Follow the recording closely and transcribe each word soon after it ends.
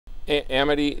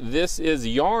Amity, this is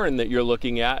yarn that you're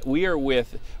looking at. We are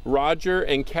with Roger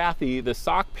and Kathy, the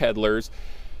sock peddlers.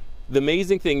 The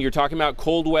amazing thing, you're talking about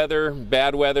cold weather,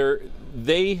 bad weather.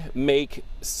 They make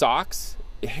socks,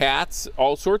 hats,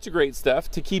 all sorts of great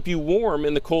stuff to keep you warm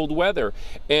in the cold weather.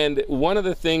 And one of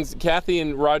the things, Kathy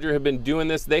and Roger have been doing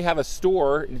this. They have a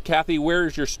store. Kathy, where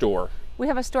is your store? We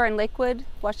have a store in Lakewood,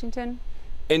 Washington.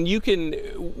 And you can,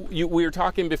 we were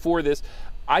talking before this,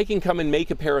 I can come and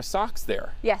make a pair of socks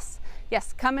there. Yes,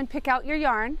 yes, come and pick out your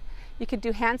yarn. You can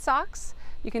do hand socks,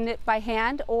 you can knit by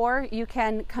hand, or you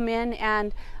can come in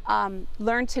and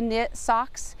learn to knit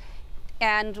socks,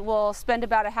 and we'll spend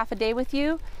about a half a day with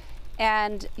you.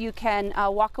 And you can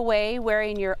walk away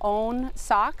wearing your own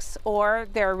socks, or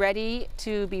they're ready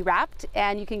to be wrapped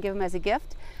and you can give them as a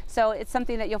gift. So it's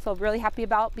something that you'll feel really happy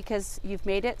about because you've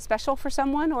made it special for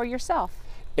someone or yourself.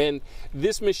 And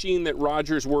this machine that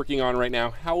Roger's working on right now,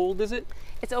 how old is it?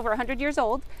 It's over 100 years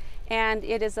old, and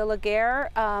it is a Laguerre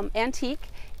antique.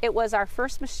 It was our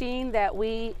first machine that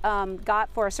we got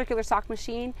for a circular sock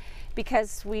machine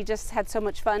because we just had so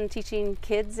much fun teaching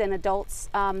kids and adults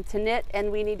to knit,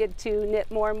 and we needed to knit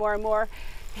more and more and more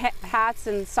hats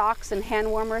and socks and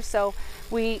hand warmers. So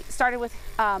we started with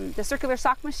the circular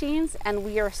sock machines, and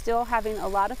we are still having a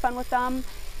lot of fun with them.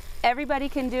 Everybody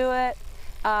can do it.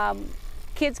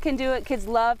 Kids can do it. Kids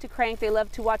love to crank. They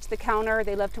love to watch the counter.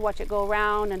 They love to watch it go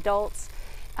around. Adults.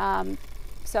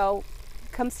 So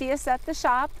come see us at the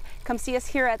shop. Come see us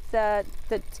here at the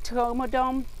Tacoma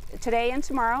Dome today and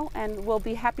tomorrow, and we'll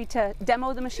be happy to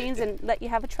demo the machines and let you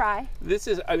have a try. This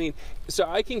is, I mean, so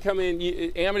I can come in,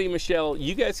 Amity, Michelle,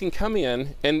 you guys can come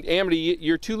in, and Amity,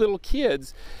 your two little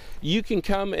kids, you can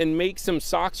come and make some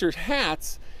socks or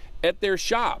hats at their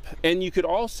shop. And you could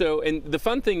also, and the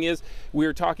fun thing is, we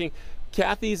were talking,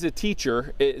 Kathy's a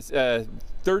teacher, is a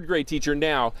third grade teacher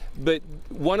now, but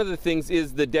one of the things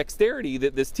is the dexterity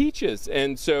that this teaches.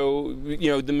 And so,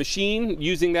 you know, the machine,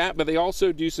 using that, but they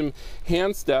also do some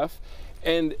hand stuff.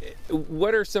 And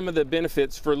what are some of the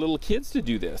benefits for little kids to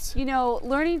do this? You know,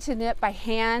 learning to knit by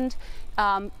hand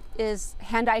is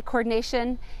hand-eye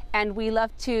coordination, and we love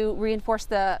to reinforce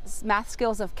the math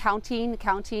skills of counting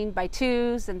by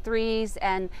 2s and 3s,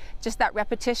 and just that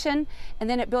repetition, and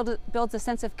then it builds a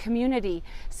sense of community.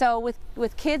 So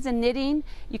with kids and knitting,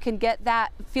 you can get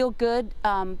that feel-good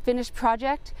finished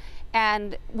project,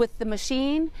 and with the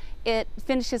machine, it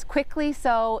finishes quickly,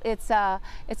 so it's a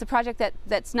project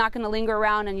that's not going to linger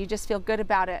around, and you just feel good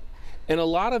about it. And a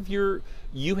lot of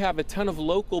you have a ton of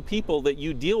local people that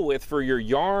you deal with for your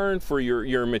yarn, for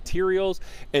your materials,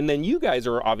 and then you guys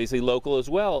are obviously local as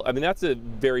well. I mean, that's a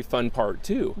very fun part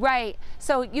too. Right.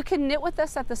 So you can knit with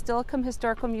us at the Dillon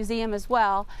Historical Museum as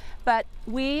well, but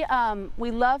we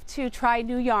love to try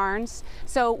new yarns.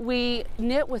 So we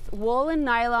knit with wool and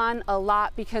nylon a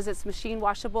lot because it's machine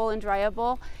washable and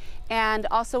dryable, and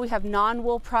also we have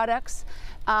non-wool products.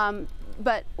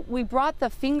 But we brought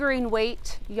the fingering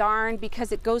weight yarn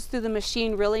because it goes through the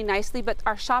machine really nicely, but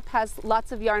our shop has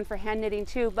lots of yarn for hand knitting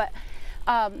too. But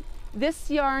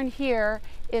this yarn here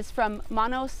is from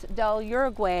Manos del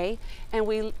Uruguay,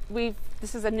 and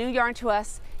this is a new yarn to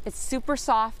us. It's super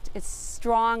soft, it's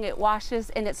strong, it washes,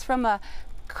 and it's from a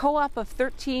co-op of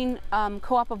 13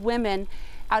 co-op of women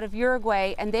out of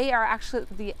Uruguay, and they are actually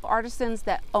the artisans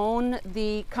that own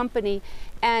the company,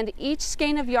 and each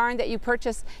skein of yarn that you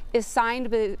purchase is signed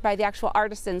by the actual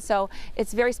artisan. So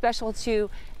it's very special to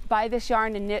buy this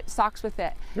yarn and knit socks with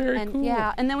it. Very cool.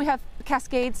 Yeah, and then we have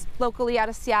cascades locally out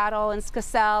of Seattle and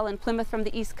Scassell and Plymouth from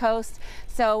the East Coast.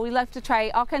 So we love to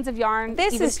try all kinds of yarn.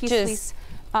 This is just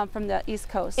from the East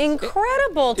Coast.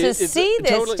 Incredible to see this,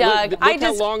 totally, Doug. Look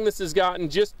how long this has gotten.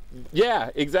 Just, yeah,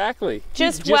 exactly.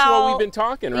 Just what we've been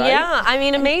talking, right? Yeah, I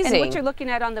mean, amazing. And what you're looking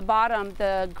at on the bottom,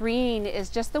 the green, is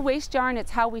just the waste yarn.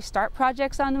 It's how we start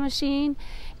projects on the machine.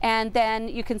 And then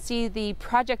you can see the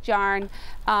project yarn,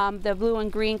 the blue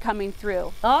and green coming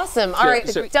through. Awesome. All right,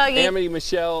 so Doug. Amity,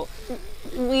 Michelle,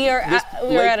 we are out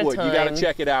of time. You got to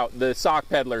check it out, the Sock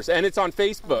Peddlers, and it's on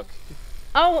Facebook.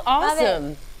 Oh,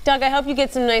 awesome. Doug, I hope you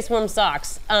get some nice warm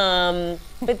socks.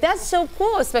 But that's so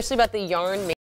cool, especially about the yarn.